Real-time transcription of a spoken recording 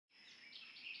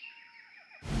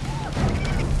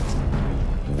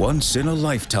once in a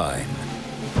lifetime.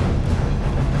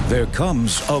 There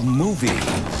comes a movie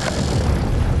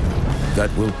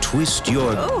that will twist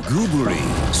your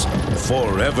gooberies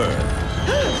forever.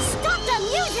 Stop the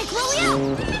music, will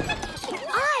you?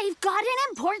 I've got an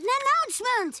important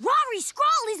announcement. Rory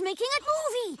Scrawl is making a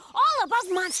movie all about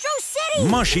Monstro City.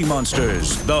 Moshi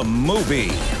Monsters, the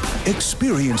movie.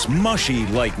 Experience Moshi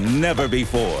like never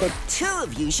before. The two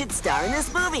of you should star in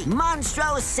this movie,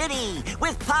 Monstro City,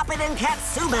 with Poppet and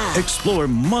Katsuma. Explore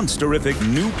monsterific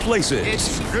new places.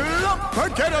 It's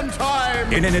Glump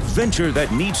time! In an adventure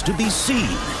that needs to be seen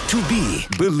to be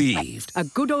believed. A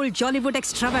good old Jollywood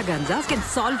extravaganza can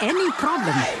solve any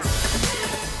problem.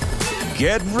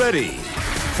 Get ready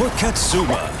for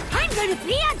Katsuma. I'm gonna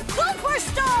be a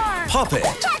superstar! Poppet.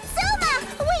 Katsuma!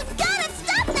 We've gotta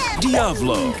stop them!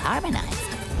 Diablo. Carbonized.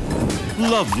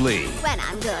 Lovely. When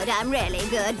I'm good, I'm really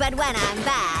good, but when I'm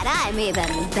bad, I'm even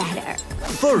better.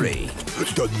 Furry.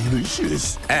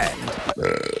 Delicious. And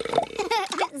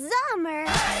Zummer.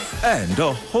 and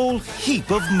a whole heap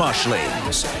of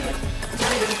moshlings.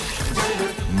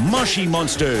 Moshi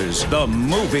Monsters, the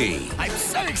movie. I'm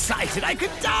so excited I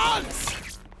could dance!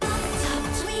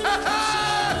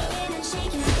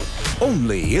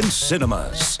 Only in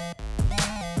cinemas.